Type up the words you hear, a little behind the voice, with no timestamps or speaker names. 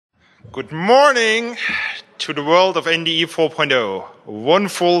Good morning to the world of NDE 4.0. One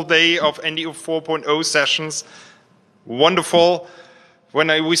full day of NDE 4.0 sessions. Wonderful.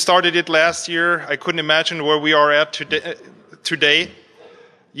 When we started it last year, I couldn't imagine where we are at today.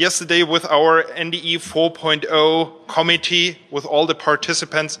 Yesterday with our NDE 4.0 committee, with all the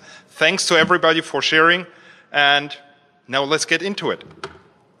participants. Thanks to everybody for sharing. And now let's get into it.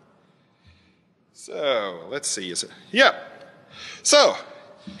 So, let's see. So,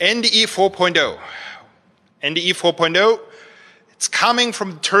 NDE 4.0. NDE 4.0, it's coming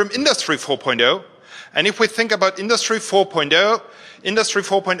from the term Industry 4.0. And if we think about Industry 4.0, Industry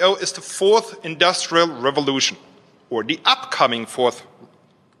 4.0 is the fourth industrial revolution, or the upcoming fourth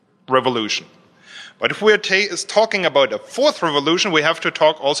revolution. But if we're talking about a fourth revolution, we have to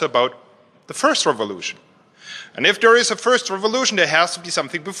talk also about the first revolution. And if there is a first revolution, there has to be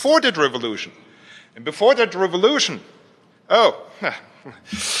something before that revolution. And before that revolution,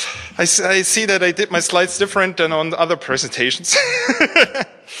 I see that I did my slides different than on the other presentations.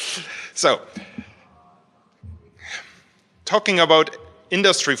 So, talking about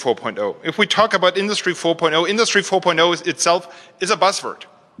Industry 4.0. If we talk about Industry 4.0, Industry 4.0 itself is a buzzword.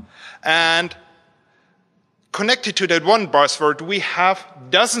 And connected to that one buzzword, we have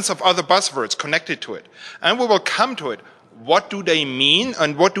dozens of other buzzwords connected to it. And we will come to it. What do they mean,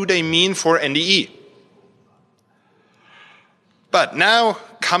 and what do they mean for NDE? But now,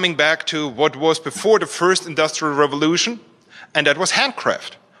 coming back to what was before the first industrial revolution, and that was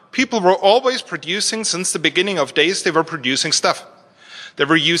handcraft. People were always producing, since the beginning of days, they were producing stuff. They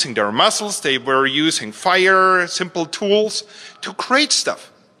were using their muscles, they were using fire, simple tools to create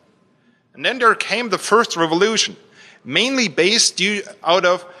stuff. And then there came the first revolution, mainly based out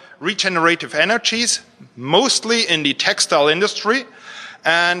of regenerative energies, mostly in the textile industry.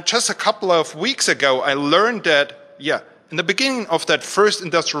 And just a couple of weeks ago, I learned that, in the beginning of that first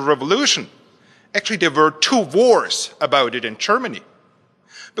industrial revolution, actually there were 2 wars about it in Germany.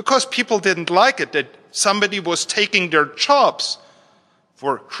 Because people didn't like it that somebody was taking their jobs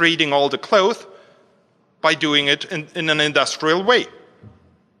for creating all the clothes by doing it in an industrial way.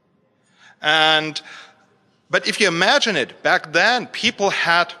 But if you imagine it, back then people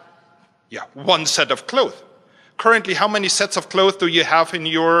had one set of clothes. Currently, how many sets of clothes do you have in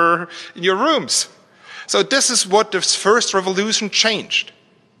your rooms? So this is what this first revolution changed.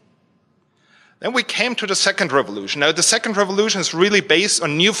 Then we came to the second revolution. Now the second revolution is really based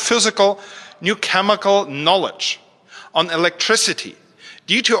on new physical, new chemical knowledge, on electricity.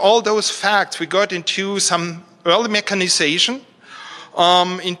 Due to all those facts, we got into some early mechanization,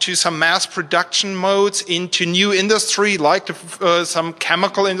 into some mass production modes, into new industry like some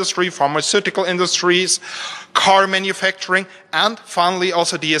chemical industry, pharmaceutical industries, car manufacturing, and finally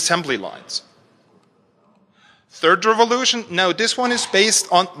also the assembly lines. Third revolution, now this one is based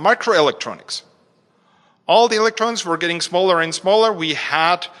on microelectronics. All the electrons were getting smaller and smaller. We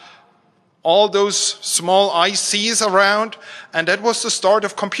had all those small ICs around, and that was the start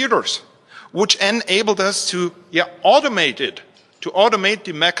of computers, which enabled us to automate it, to automate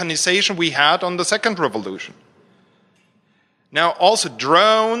the mechanization we had on the second revolution. Now also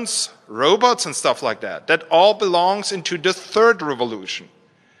drones, robots and stuff like that, that all belongs into the third revolution.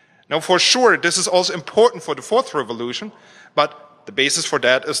 Now for sure, this is also important for the fourth revolution, but the basis for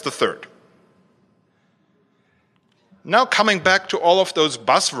that is the third. Now coming back to all of those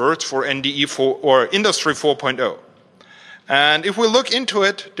buzzwords for NDE 4 or Industry 4.0. And if we look into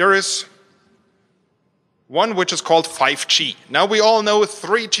it, there is one which is called 5G. Now we all know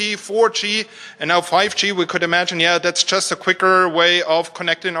 3G, 4G, and now 5G. We could imagine, that's just a quicker way of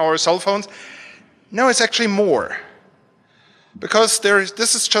connecting our cell phones. No, it's actually more. Because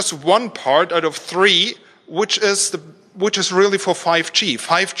this is just one part out of 3, which is really for 5G.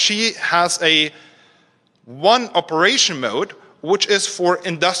 5G has one operation mode, which is for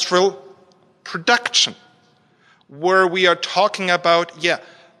industrial production, where we are talking about, a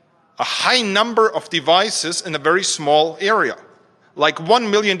high number of devices in a very small area, like 1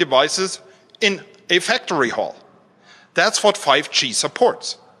 million devices in a factory hall. That's what 5G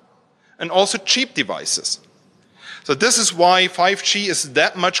supports. And also cheap devices. So this is why 5G is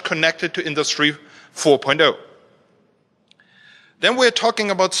that much connected to Industry 4.0. Then we're talking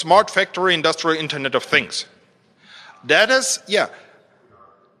about smart factory, industrial Internet of Things. That is,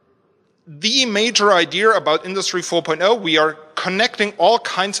 the major idea about Industry 4.0. We are connecting all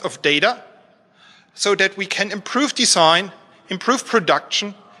kinds of data so that we can improve design, improve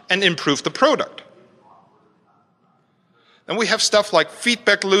production, and improve the product. Then we have stuff like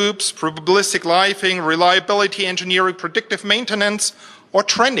feedback loops, probabilistic liveness, reliability engineering, predictive maintenance, or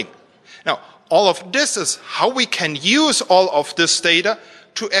trending. Now, all of this is how we can use all of this data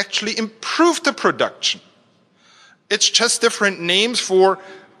to actually improve the production. It's just different names for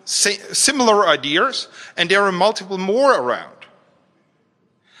similar ideas, and there are multiple more around.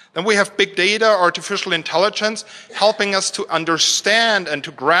 Then we have big data, artificial intelligence, helping us to understand and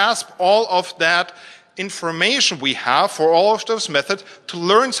to grasp all of that information we have for all of those methods to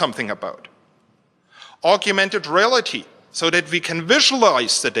learn something about. Augmented reality, so that we can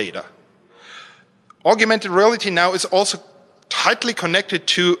visualize the data. Augmented reality now is also tightly connected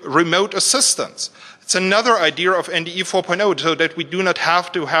to remote assistance. It's another idea of NDE 4.0, so that we do not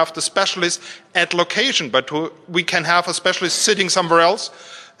have to have the specialist at location, but we can have a specialist sitting somewhere else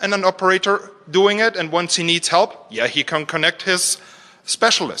and an operator doing it, and once he needs help, yeah, he can connect his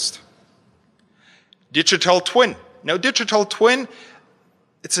specialist. Digital twin. Now, digital twin,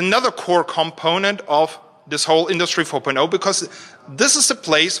 it's another core component of this whole Industry 4.0, because this is the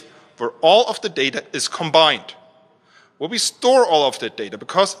place where all of the data is combined, where we store all of that data,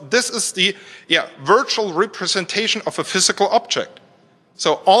 because this is the virtual representation of a physical object.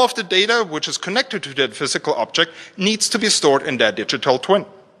 So all of the data which is connected to that physical object needs to be stored in that digital twin.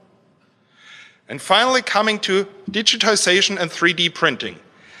 And finally, coming to digitization and 3D printing.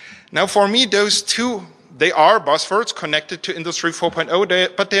 Now, for me, those two, they are buzzwords connected to Industry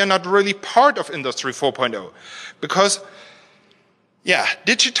 4.0, but they are not really part of Industry 4.0. Because,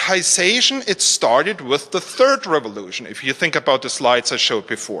 digitization, it started with the third revolution, if you think about the slides I showed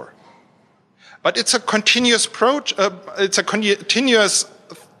before. But it's a continuous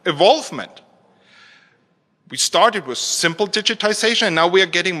evolvement. We started with simple digitization, and now we are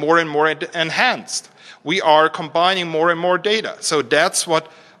getting more and more enhanced. We are combining more and more data. So that's why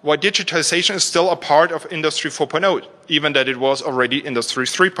digitization is still a part of Industry 4.0, even that it was already Industry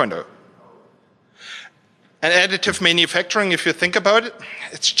 3.0. And additive manufacturing, if you think about it,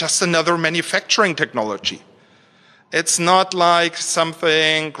 it's just another manufacturing technology. It's not like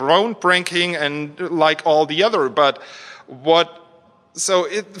something groundbreaking and like all the other, but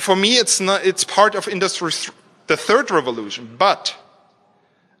for me, it's part of the third revolution. But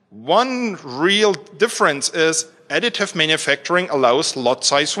one real difference is additive manufacturing allows lot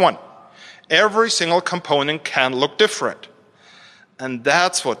size 1. Every single component can look different. And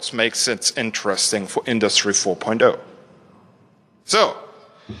that's what makes it interesting for Industry 4.0. So,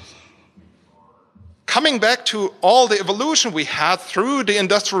 coming back to all the evolution we had through the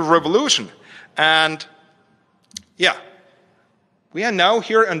Industrial Revolution, and we are now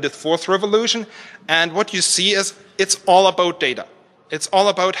here in the fourth revolution, and what you see is it's all about data. It's all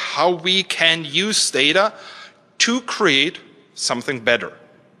about how we can use data to create something better,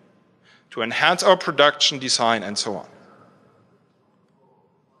 to enhance our production design and so on.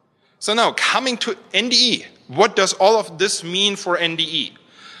 So now, coming to NDE, what does all of this mean for NDE?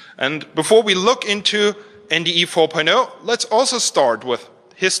 And before we look into NDE 4.0, let's also start with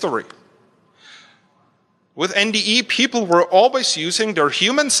history. With NDE, people were always using their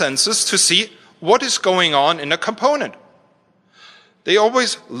human senses to see what is going on in a component. They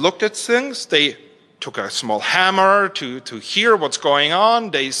always looked at things, they took a small hammer to hear what's going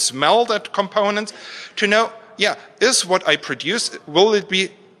on, they smelled at components to know, is what I produce, will it be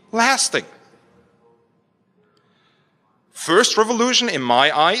lasting? First revolution, in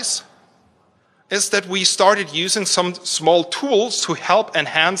my eyes, is that we started using some small tools to help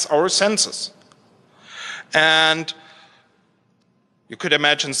enhance our senses. And you could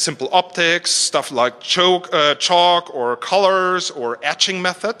imagine simple optics, stuff like chalk or colors or etching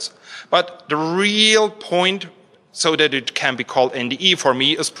methods. But the real point, so that it can be called NDE for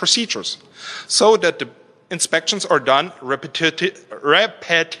me, is procedures. So that the inspections are done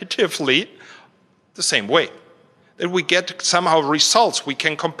repetitively the same way. That we get somehow results we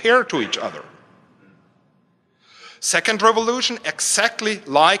can compare to each other. Second revolution, exactly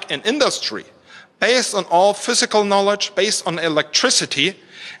like in industry, based on all physical knowledge, based on electricity,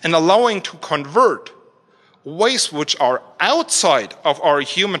 and allowing to convert ways which are outside of our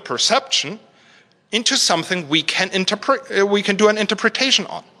human perception into something we can do an interpretation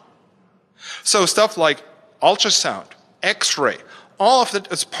on. So stuff like ultrasound, X-ray, all of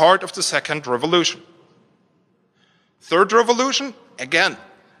that is part of the second revolution. Third revolution, again,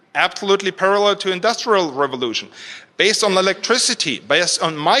 absolutely parallel to industrial revolution, based on electricity, based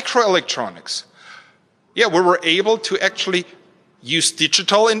on microelectronics. We were able to actually use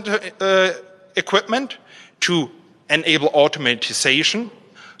digital equipment to enable automatization,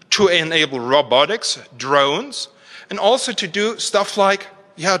 to enable robotics, drones, and also to do stuff like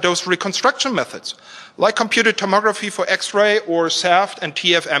those reconstruction methods, like computed tomography for X-ray or SAFT and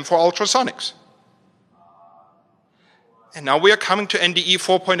TFM for ultrasonics. And now we are coming to NDE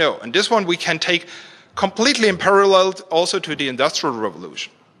 4.0, and this one we can take completely in parallel also to the Industrial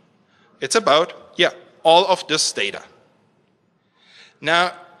Revolution. It's about, all of this data.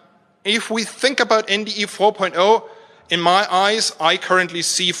 Now, if we think about NDE 4.0, in my eyes, I currently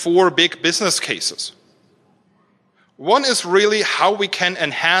see 4 big business cases. One is really how we can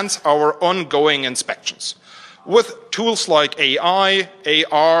enhance our ongoing inspections with tools like AI,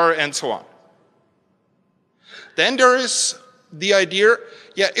 AR, and so on. Then there is the idea,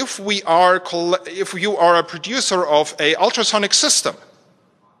 if you are a producer of an ultrasonic system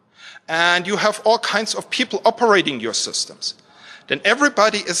and you have all kinds of people operating your systems, then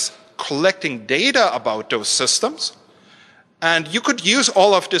everybody is collecting data about those systems, and you could use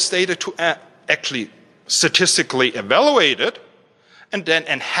all of this data to actually statistically evaluate it and then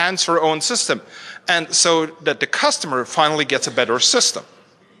enhance your own system, and so that the customer finally gets a better system.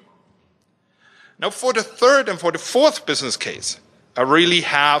 Now, for the third and for the fourth business case, I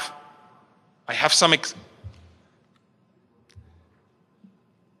have some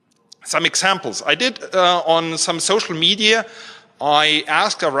examples. I did on some social media. I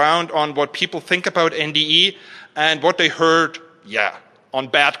asked around on what people think about NDE and what they heard, on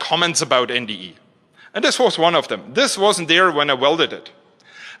bad comments about NDE. And this was one of them. This wasn't there when I welded it.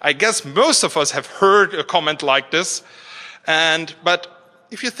 I guess most of us have heard a comment like this. But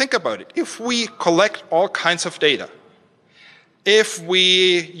if you think about it, if we collect all kinds of data, if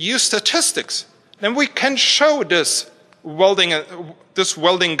we use statistics, then we can show this welding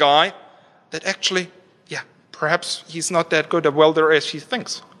guy that actually, perhaps he's not that good a welder as he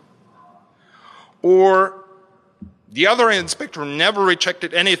thinks. Or the other inspector never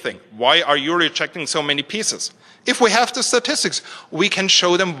rejected anything. Why are you rejecting so many pieces? If we have the statistics, we can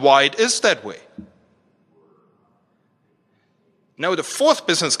show them why it is that way. Now, the fourth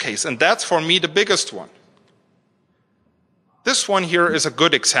business case, and that's for me the biggest one. This one here is a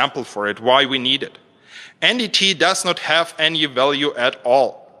good example for it, why we need it. NDT does not have any value at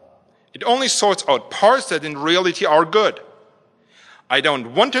all. It only sorts out parts that in reality are good. I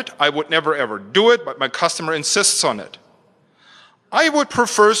don't want it, I would never ever do it, but my customer insists on it. I would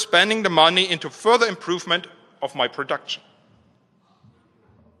prefer spending the money into further improvement of my production.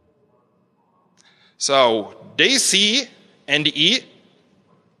 So they see NDE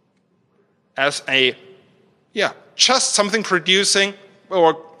as just something producing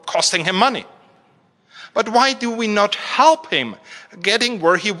or costing him money. But why do we not help him getting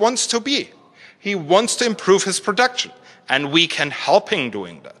where he wants to be? He wants to improve his production, and we can help him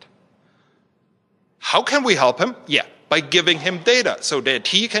doing that. How can we help him? By giving him data so that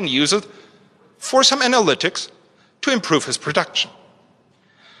he can use it for some analytics to improve his production.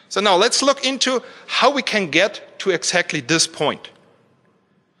 So now let's look into how we can get to exactly this point.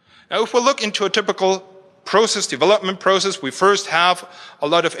 Now, if we look into a typical development process, we first have a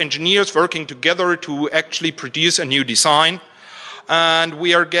lot of engineers working together to actually produce a new design. And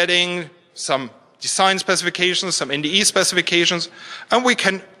we are getting some design specifications, some NDE specifications, and we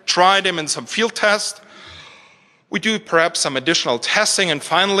can try them in some field tests. We do perhaps some additional testing, and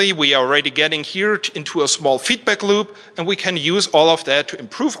finally we are already getting here into a small feedback loop, and we can use all of that to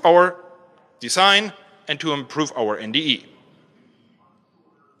improve our design and to improve our NDE.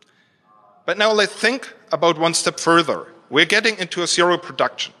 But now let's think about one step further. We're getting into a serial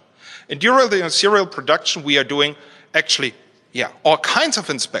production. And during the serial production, we are doing actually, all kinds of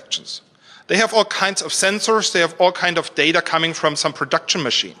inspections. They have all kinds of sensors. They have all kinds of data coming from some production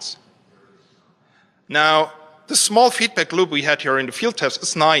machines. Now, the small feedback loop we had here in the field test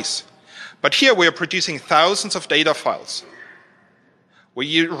is nice. But here we are producing thousands of data files.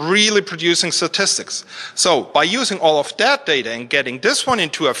 We're really producing statistics. So by using all of that data and getting this one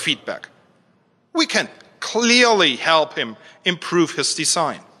into a feedback, we can clearly help him improve his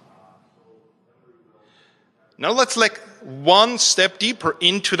design. Now let's look one step deeper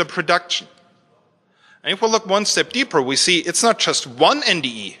into the production. And if we look one step deeper, we see it's not just one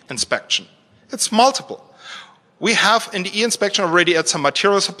NDE inspection, it's multiple. We have NDE inspection already at some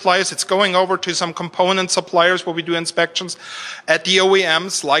material suppliers. It's going over to some component suppliers where we do inspections. At the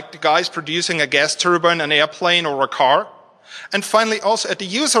OEMs, like the guys producing a gas turbine, an airplane, or a car. And finally, also at the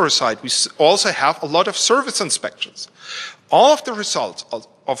user side, we also have a lot of service inspections. All of the results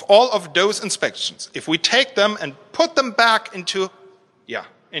of all of those inspections, if we take them and put them back into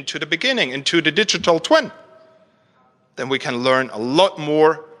the beginning, into the digital twin, then we can learn a lot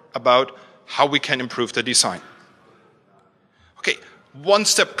more about how we can improve the design. Okay, one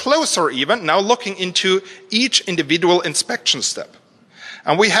step closer even, now looking into each individual inspection step.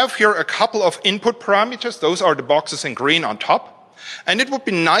 And we have here a couple of input parameters. Those are the boxes in green on top. And it would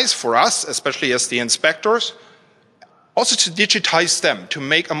be nice for us, especially as the inspectors, also to digitize them, to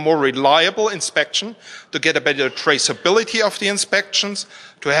make a more reliable inspection, to get a better traceability of the inspections,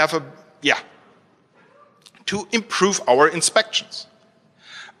 to have to improve our inspections.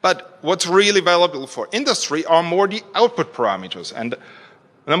 But what's really valuable for industry are more the output parameters. And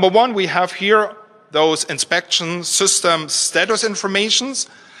number one, we have here those inspection system status informations.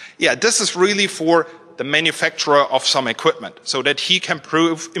 Yeah, this is really for the manufacturer of some equipment, so that he can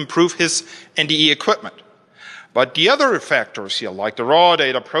improve his NDE equipment. But the other factors here, like the raw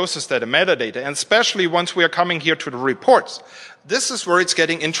data, process data, metadata, and especially once we are coming here to the reports, this is where it's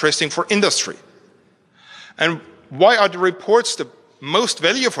getting interesting for industry. And why are the reports the most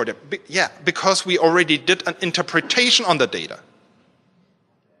value for them? Yeah, because we already did an interpretation on the data.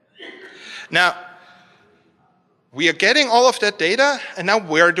 Now, we are getting all of that data, and now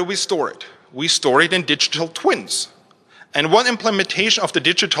where do we store it? We store it in digital twins. And one implementation of the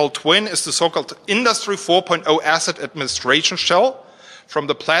digital twin is the so-called Industry 4.0 Asset Administration Shell from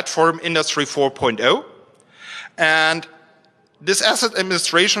the platform Industry 4.0. And this asset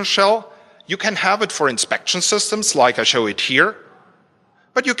administration shell, you can have it for inspection systems, like I show it here.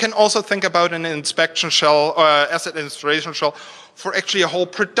 But you can also think about an inspection shell, asset administration shell, for actually a whole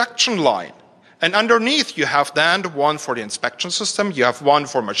production line. And underneath, you have then one for the inspection system, you have one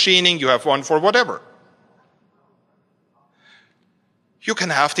for machining, you have one for whatever. You can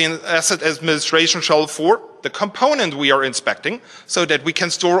have the asset administration shell for the component we are inspecting, so that we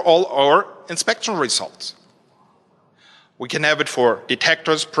can store all our inspection results. We can have it for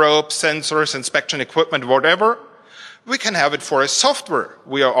detectors, probes, sensors, inspection equipment, whatever. We can have it for a software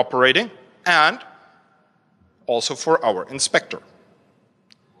we are operating, and also for our inspector.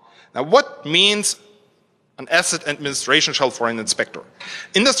 Now, what means an asset administration shell for an inspector?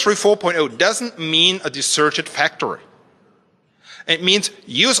 Industry 4.0 doesn't mean a deserted factory. It means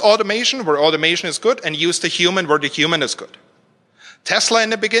use automation where automation is good, and use the human where the human is good. Tesla in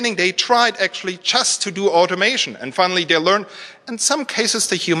the beginning, they tried actually just to do automation, and finally they learned in some cases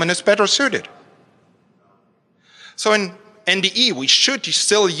the human is better suited. So in NDE, we should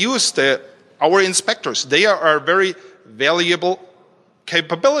still use our inspectors. They are a very valuable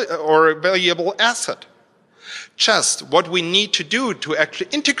capability or valuable asset. Just what we need to do to actually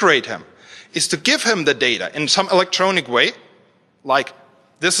integrate him is to give him the data in some electronic way, like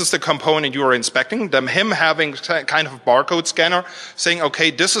this is the component you are inspecting, him having kind of barcode scanner saying, okay,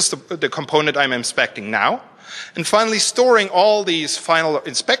 this is the component I'm inspecting now. And finally storing all these final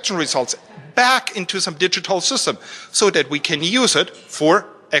inspection results back into some digital system so that we can use it for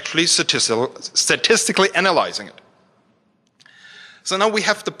actually statistically analyzing it. So now we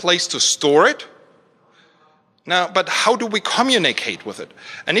have the place to store it. Now, but how do we communicate with it?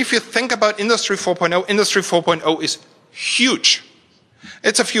 And if you think about Industry 4.0, Industry 4.0 is huge.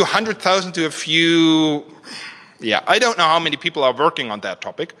 It's a few 100,000 to a few, I don't know how many people are working on that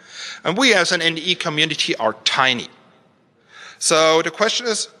topic. And we as an NDE community are tiny. So the question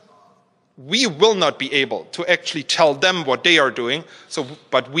is, we will not be able to actually tell them what they are doing,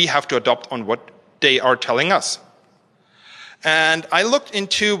 but we have to adopt on what they are telling us. And I looked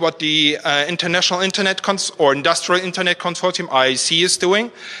into what the International Internet or Industrial Internet Consortium, IIC, is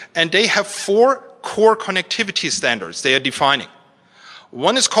doing, and they have 4 core connectivity standards they are defining.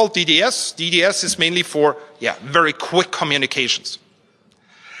 One is called DDS. DDS is mainly for, very quick communications.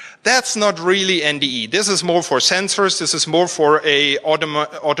 That's not really NDE. This is more for sensors. This is more for a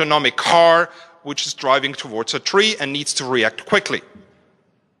autonomic car, which is driving towards a tree and needs to react quickly.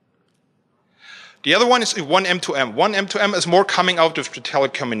 The other one is 1M2M. 1M2M is more coming out of the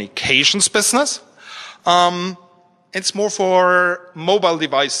telecommunications business. It's more for mobile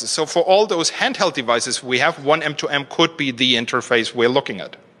devices. So for all those handheld devices we have, 1M2M could be the interface we're looking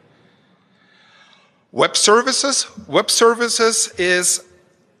at. Web services. Web services is,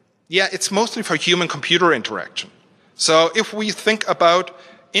 it's mostly for human-computer interaction. So if we think about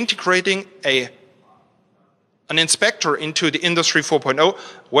integrating an inspector into the Industry 4.0,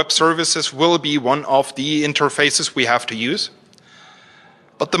 web services will be one of the interfaces we have to use.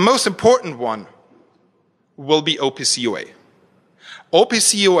 But the most important one will be OPC-UA.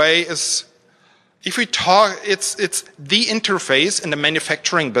 OPC-UA is, if we talk, it's the interface in the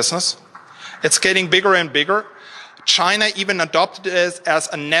manufacturing business. It's getting bigger and bigger. China even adopted it as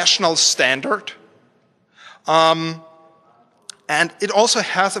a national standard. And it also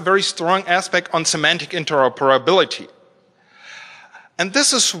has a very strong aspect on semantic interoperability. And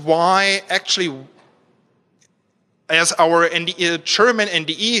this is why actually, as our German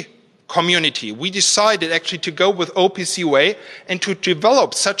NDE community, we decided actually to go with OPC-UA and to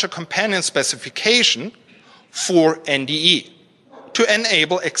develop such a companion specification for NDE to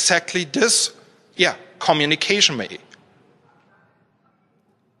enable exactly this communication way.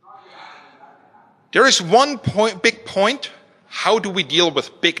 There is one big point. How do we deal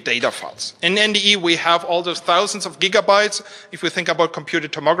with big data files? In NDE, we have all those thousands of gigabytes, if we think about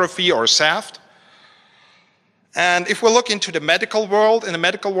computed tomography or SAFT. And if we look into the medical world, in the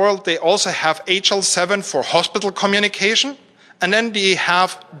medical world, they also have HL7 for hospital communication, and then they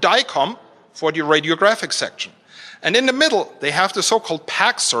have DICOM for the radiographic section. And in the middle, they have the so-called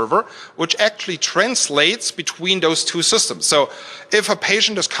PAC server, which actually translates between those two systems. So if a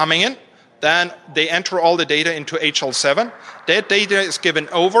patient is coming in, then they enter all the data into HL7. That data is given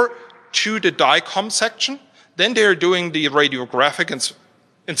over to the DICOM section. Then they're doing the radiographic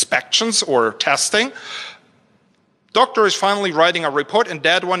inspections or testing. Doctor is finally writing a report, and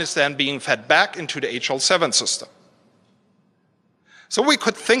that one is then being fed back into the HL7 system. So we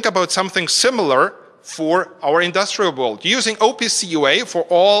could think about something similar for our industrial world, using OPC-UA for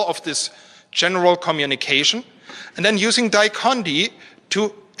all of this general communication, and then using DICONDI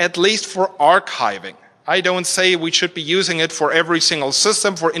to at least for archiving. I don't say we should be using it for every single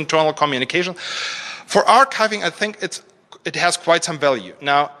system for internal communication. For archiving, I think it has quite some value.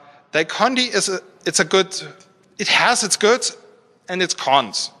 Now, DICONDI it has its goods and its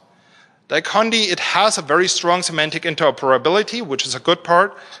cons. DICONDI, it has a very strong semantic interoperability, which is a good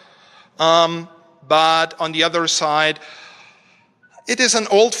part. But on the other side, it is an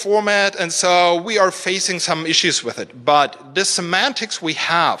old format, and so we are facing some issues with it. But the semantics we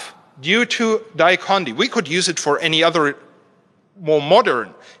have due to DICONDI, we could use it for any other more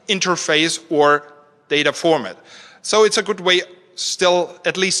modern interface or data format. So it's a good way still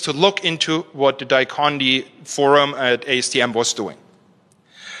at least to look into what the DICONDI forum at ASTM was doing.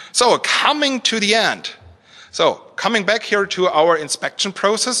 So coming to the end. So coming back here to our inspection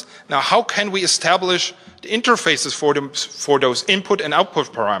process. Now how can we establish the interfaces for those input and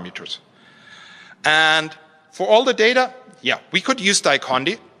output parameters? And for all the data, yeah, we could use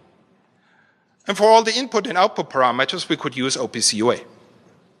DICONDI. And for all the input and output parameters, we could use OPC-UA.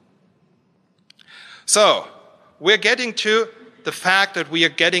 So we're getting to the fact that we are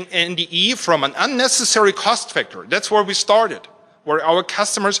getting NDE from an unnecessary cost factor. That's where we started, where our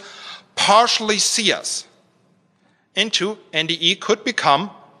customers partially see us into NDE could become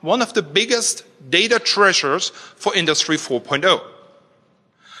one of the biggest data treasures for Industry 4.0.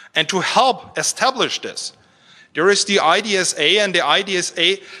 And to help establish this, there is the IDSA, and the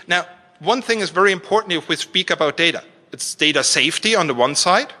IDSA, now one thing is very important if we speak about data. It's data safety on the one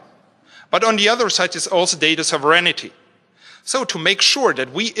side, but on the other side is also data sovereignty. So to make sure that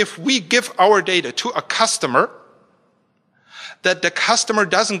if we give our data to a customer, that the customer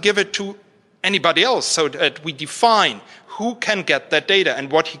doesn't give it to anybody else, so that we define who can get that data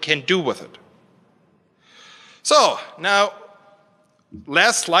and what he can do with it. So now,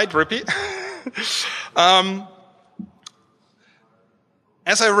 last slide, Rippy.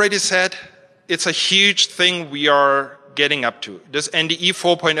 As I already said, it's a huge thing we are getting up to. This NDE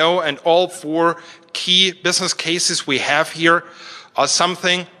 4.0 and all 4 key business cases we have here are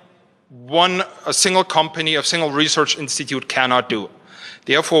something a single company, a single research institute cannot do.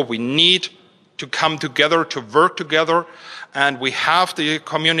 Therefore, we need to come together, to work together, and we have the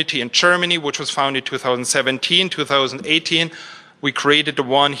community in Germany, which was founded 2017, 2018. We created the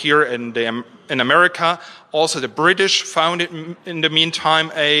one here in America. Also, the British founded, in the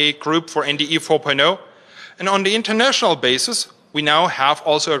meantime, a group for NDE 4.0. And on the international basis, we now have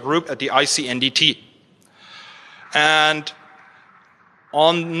also a group at the ICNDT. And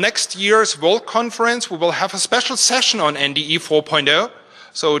on next year's World Conference, we will have a special session on NDE 4.0.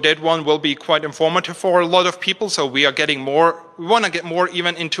 So that one will be quite informative for a lot of people. So we are getting more, we want to get more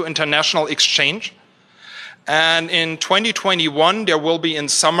even into international exchange. And in 2021, there will be in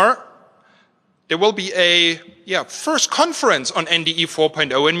summer, there will be a first conference on NDE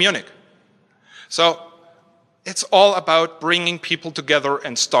 4.0 in Munich. So it's all about bringing people together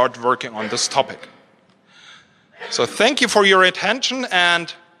and start working on this topic. So thank you for your attention,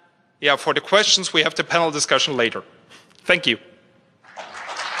 and for the questions, we have the panel discussion later. Thank you.